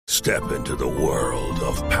Step into the world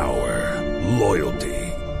of power, loyalty,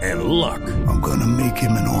 and luck. I'm gonna make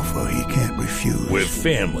him an offer he can't refuse. With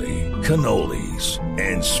family, cannolis,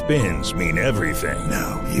 and spins mean everything.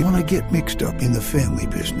 Now, you wanna get mixed up in the family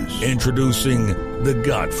business. Introducing The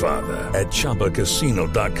Godfather at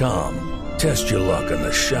ChumbaCasino.com. Test your luck in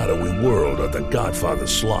the shadowy world of The Godfather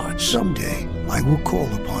slot. Someday, I will call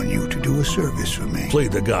upon you to do a service for me. Play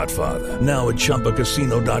The Godfather, now at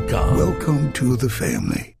ChumbaCasino.com. Welcome to the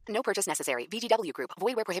family. No purchase necessary. VGW Group.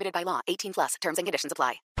 Void where prohibited by law. 18+. Terms and conditions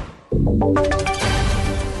apply.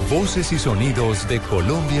 Voces y sonidos de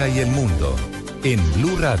Colombia y el mundo en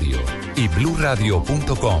Blue Radio y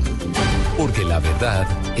BlueRadio.com. Porque la verdad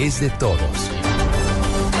es de todos.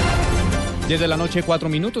 10 de la noche, 4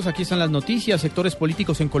 minutos. Aquí están las noticias. Sectores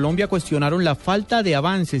políticos en Colombia cuestionaron la falta de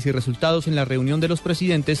avances y resultados en la reunión de los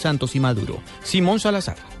presidentes Santos y Maduro. Simón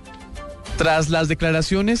Salazar. Tras las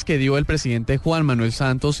declaraciones que dio el presidente Juan Manuel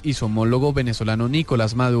Santos y su homólogo venezolano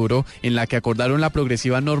Nicolás Maduro, en la que acordaron la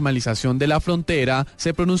progresiva normalización de la frontera,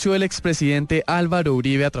 se pronunció el expresidente Álvaro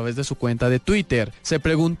Uribe a través de su cuenta de Twitter. Se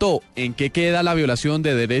preguntó en qué queda la violación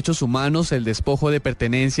de derechos humanos, el despojo de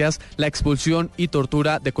pertenencias, la expulsión y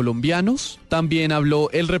tortura de colombianos. También habló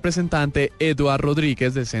el representante Eduardo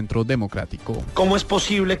Rodríguez del Centro Democrático. ¿Cómo es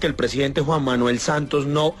posible que el presidente Juan Manuel Santos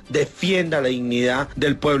no defienda la dignidad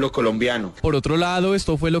del pueblo colombiano? Por otro lado,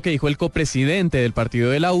 esto fue lo que dijo el copresidente del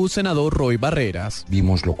partido de la U, senador Roy Barreras.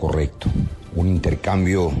 Vimos lo correcto, un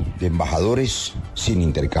intercambio de embajadores sin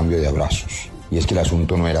intercambio de abrazos. Y es que el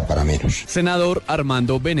asunto no era para menos. Senador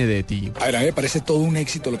Armando Benedetti. A mí me parece todo un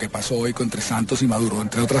éxito lo que pasó hoy entre Santos y Maduro,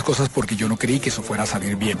 entre otras cosas porque yo no creí que eso fuera a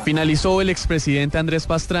salir bien. Finalizó el expresidente Andrés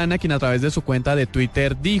Pastrana, quien a través de su cuenta de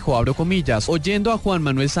Twitter dijo, abro comillas, oyendo a Juan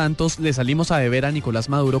Manuel Santos, le salimos a deber a Nicolás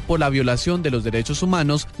Maduro por la violación de los derechos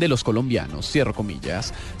humanos de los colombianos, cierro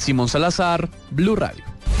comillas. Simón Salazar, Blue Radio.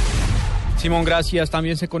 Simón, gracias.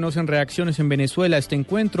 También se conocen reacciones en Venezuela a este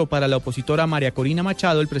encuentro. Para la opositora María Corina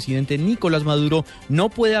Machado, el presidente Nicolás Maduro no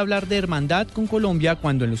puede hablar de hermandad con Colombia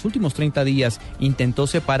cuando en los últimos 30 días intentó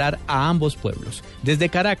separar a ambos pueblos. Desde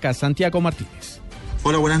Caracas, Santiago Martínez.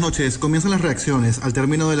 Hola, buenas noches. Comienzan las reacciones al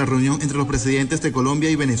término de la reunión entre los presidentes de Colombia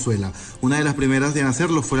y Venezuela. Una de las primeras en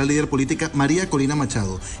hacerlo fue la líder política María Corina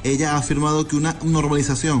Machado. Ella ha afirmado que una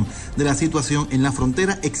normalización de la situación en la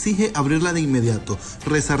frontera exige abrirla de inmediato,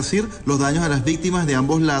 resarcir los daños a las víctimas de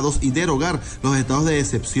ambos lados y derogar los estados de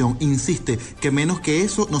excepción. Insiste que menos que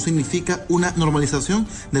eso no significa una normalización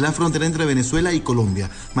de la frontera entre Venezuela y Colombia.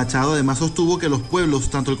 Machado además sostuvo que los pueblos,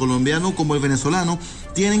 tanto el colombiano como el venezolano,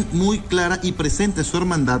 tienen muy clara y presente su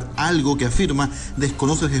hermandad, algo que afirma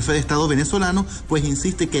desconoce el jefe de Estado venezolano, pues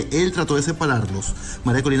insiste que él trató de separarlos.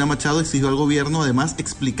 María Corina Machado exigió al gobierno además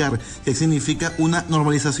explicar qué significa una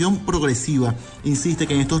normalización progresiva. Insiste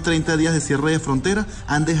que en estos 30 días de cierre de frontera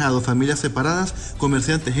han dejado familias separadas,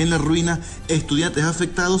 comerciantes en la ruina, estudiantes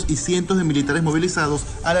afectados y cientos de militares movilizados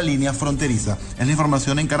a la línea fronteriza. Es la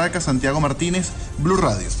información en Caracas, Santiago Martínez, Blue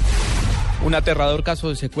Radio. Un aterrador caso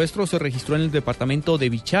de secuestro se registró en el departamento de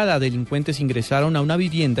Vichada. Delincuentes ingresaron a una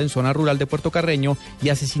vivienda en zona rural de Puerto Carreño y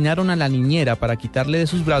asesinaron a la niñera para quitarle de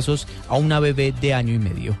sus brazos a una bebé de año y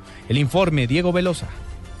medio. El informe, Diego Velosa.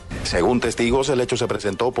 Según testigos, el hecho se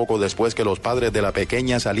presentó poco después que los padres de la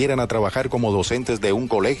pequeña salieran a trabajar como docentes de un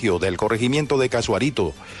colegio del corregimiento de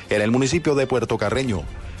Casuarito, en el municipio de Puerto Carreño.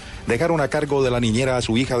 Dejaron a cargo de la niñera a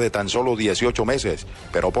su hija de tan solo 18 meses,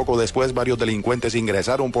 pero poco después varios delincuentes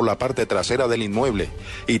ingresaron por la parte trasera del inmueble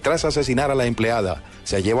y tras asesinar a la empleada,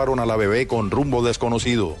 se llevaron a la bebé con rumbo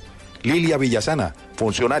desconocido. Lilia Villasana,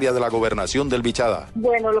 funcionaria de la gobernación del Vichada.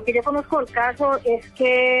 Bueno, lo que yo conozco del caso es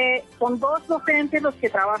que son dos docentes los que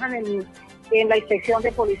trabajan en la inspección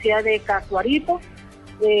de policía de Casuarito,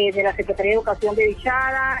 de la Secretaría de Educación de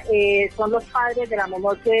Vichada, son los padres de la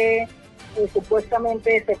menor que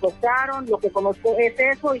supuestamente secuestraron. Lo que conozco es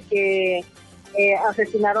eso y que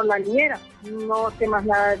asesinaron a la niñera. No sé más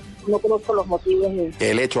nada, no conozco los motivos.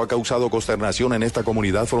 El hecho ha causado consternación en esta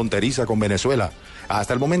comunidad fronteriza con Venezuela.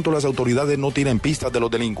 Hasta el momento las autoridades no tienen pistas de los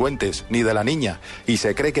delincuentes ni de la niña y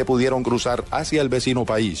se cree que pudieron cruzar hacia el vecino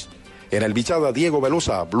país. En el Vichada, Diego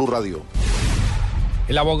Velosa, Blue Radio.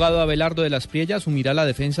 El abogado Abelardo de las Priellas asumirá la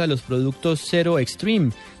defensa de los productos Zero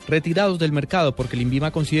Extreme, retirados del mercado porque el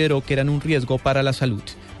INVIMA consideró que eran un riesgo para la salud.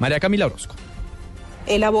 María Camila Orozco.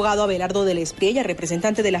 El abogado Abelardo de la Espriella,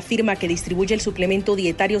 representante de la firma que distribuye el suplemento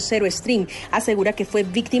dietario Zero Stream, asegura que fue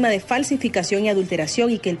víctima de falsificación y adulteración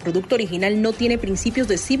y que el producto original no tiene principios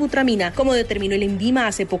de sibutramina, como determinó el INVIMA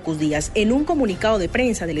hace pocos días. En un comunicado de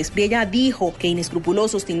prensa, de la Espriella dijo que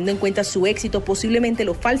inescrupulosos, teniendo en cuenta su éxito, posiblemente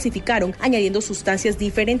lo falsificaron, añadiendo sustancias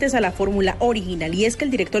diferentes a la fórmula original. Y es que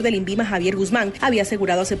el director del INVIMA, Javier Guzmán, había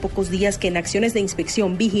asegurado hace pocos días que en acciones de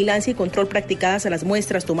inspección, vigilancia y control practicadas a las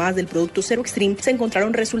muestras tomadas del producto Zero Extreme se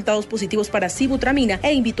encontraron resultados positivos para sibutramina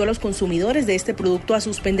e invitó a los consumidores de este producto a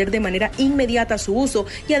suspender de manera inmediata su uso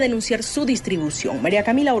y a denunciar su distribución. María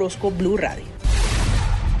Camila Orozco, Blue Radio.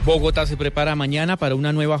 Bogotá se prepara mañana para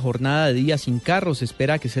una nueva jornada de días sin carros. Se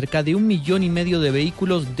espera que cerca de 1,5 millones de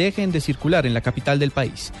vehículos dejen de circular en la capital del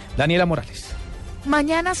país. Daniela Morales.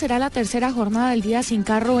 Mañana será la tercera jornada del día sin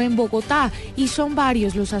carro en Bogotá y son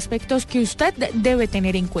varios los aspectos que usted debe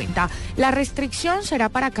tener en cuenta. La restricción será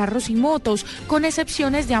para carros y motos, con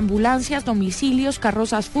excepciones de ambulancias, domicilios,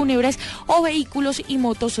 carrozas fúnebres o vehículos y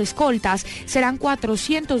motos escoltas. Serán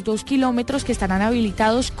 402 kilómetros que estarán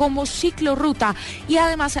habilitados como ciclorruta y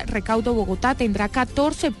además Recaudo Bogotá tendrá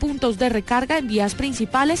 14 puntos de recarga en vías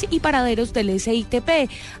principales y paraderos del SITP.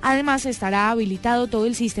 Además estará habilitado todo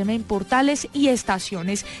el sistema en portales y estaciones.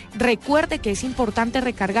 Recuerde que es importante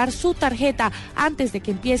recargar su tarjeta antes de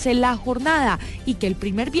que empiece la jornada y que el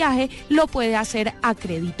primer viaje lo puede hacer a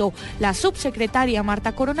crédito. La subsecretaria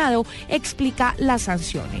Marta Coronado explica las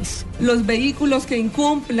sanciones. Los vehículos que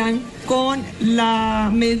incumplan con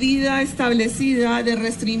la medida establecida de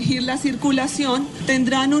restringir la circulación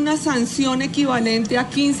tendrán una sanción equivalente a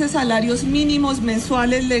 15 salarios mínimos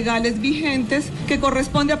mensuales legales vigentes, que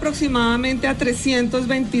corresponde aproximadamente a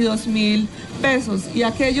 322.000 pesos, y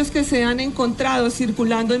aquellos que sean encontrados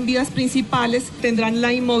circulando en vías principales tendrán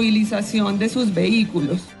la inmovilización de sus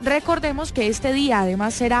vehículos. Recordemos que este día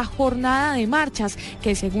además será jornada de marchas,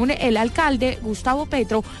 que según el alcalde Gustavo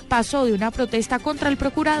Petro pasó de una protesta contra el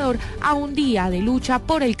procurador a un día de lucha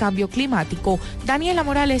por el cambio climático. Daniela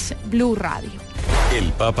Morales, Blue Radio.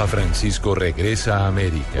 El Papa Francisco regresa a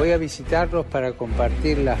América. Voy a visitarlos para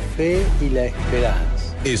compartir la fe y la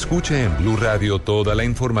esperanza. Escuche en Blue Radio toda la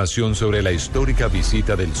información sobre la histórica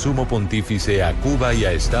visita del Sumo Pontífice a Cuba y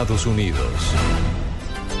a Estados Unidos.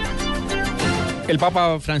 El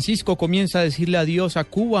Papa Francisco comienza a decirle adiós a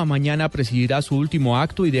Cuba. Mañana presidirá su último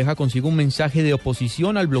acto y deja consigo un mensaje de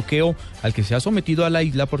oposición al bloqueo al que se ha sometido a la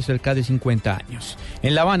isla por cerca de 50 años.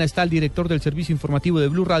 En La Habana está el director del servicio informativo de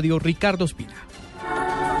Blue Radio, Ricardo Espina.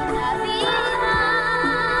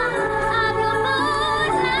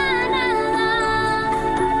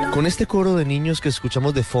 Con este coro de niños que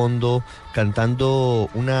escuchamos de fondo, cantando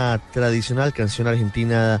una tradicional canción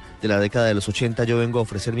argentina de la década de los 80, Yo vengo a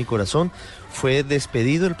ofrecer mi corazón, fue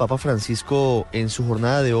despedido el Papa Francisco en su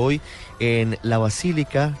jornada de hoy en la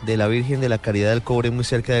Basílica de la Virgen de la Caridad del Cobre, muy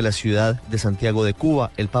cerca de la ciudad de Santiago de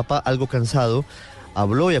Cuba. El Papa, algo cansado,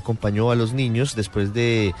 habló y acompañó a los niños después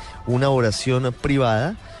de una oración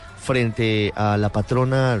privada frente a la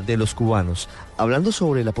patrona de los cubanos, hablando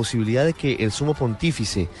sobre la posibilidad de que el Sumo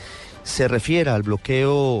Pontífice se refiera al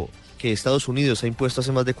bloqueo que Estados Unidos ha impuesto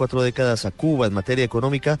hace más de 4 décadas a Cuba en materia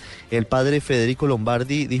económica. El padre Federico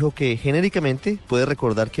Lombardi dijo que genéricamente puede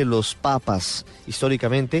recordar que los papas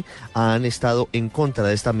históricamente han estado en contra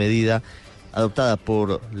de esta medida adoptada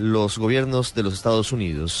por los gobiernos de los Estados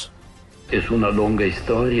Unidos. Es una longa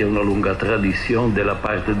historia, una longa tradición de la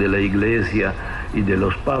parte de la Iglesia y de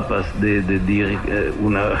los papas de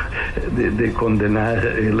condenar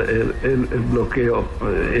el bloqueo.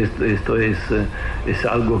 Esto es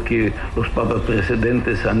algo que los papas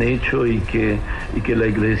precedentes han hecho y que la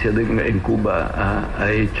Iglesia en Cuba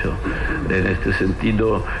ha hecho. En este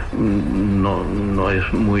sentido no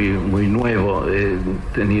es muy nuevo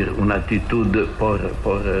tener una actitud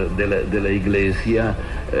de la Iglesia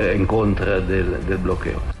en contra del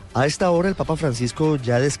bloqueo. A esta hora el Papa Francisco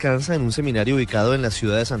ya descansa en un seminario ubicado en la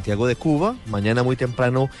ciudad de Santiago de Cuba. Mañana muy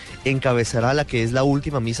temprano encabezará la que es la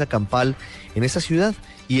última misa campal en esta ciudad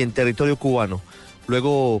y en territorio cubano.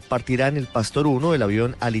 Luego partirá en el Pastor 1 el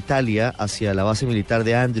avión Alitalia hacia la base militar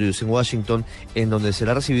de Andrews en Washington, en donde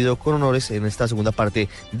será recibido con honores en esta segunda parte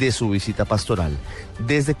de su visita pastoral.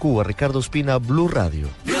 Desde Cuba, Ricardo Espina, Blue Radio.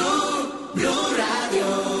 Blue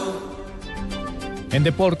Radio. En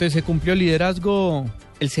deportes se cumplió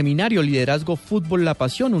el seminario Liderazgo Fútbol La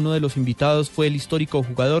Pasión. Uno de los invitados fue el histórico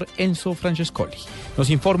jugador Enzo Francescoli.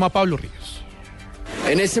 Nos informa Pablo Ríos.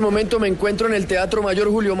 En este momento me encuentro en el Teatro Mayor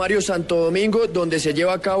Julio Mario Santo Domingo, donde se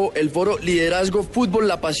lleva a cabo el foro Liderazgo Fútbol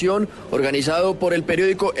La Pasión, organizado por el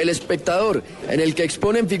periódico El Espectador, en el que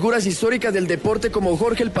exponen figuras históricas del deporte como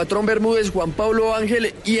Jorge el Patrón Bermúdez, Juan Pablo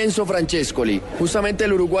Ángel y Enzo Francescoli. Justamente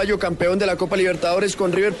el uruguayo campeón de la Copa Libertadores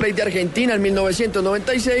con River Plate de Argentina en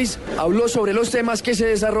 1996 habló sobre los temas que se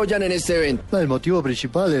desarrollan en este evento. El motivo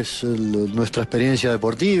principal es nuestra experiencia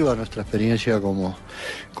deportiva, nuestra experiencia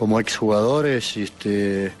como exjugadores,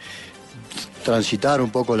 transitar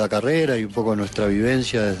un poco la carrera y un poco nuestra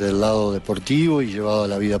vivencia desde el lado deportivo y llevado a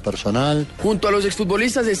la vida personal. Junto a los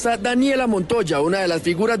exfutbolistas está Daniela Montoya, una de las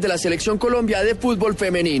figuras de la Selección Colombia de fútbol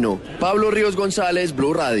femenino. Pablo Ríos González,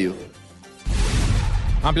 Blue Radio.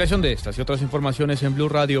 Ampliación de estas y otras informaciones en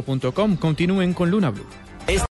blurradio.com. Continúen con Luna Blue.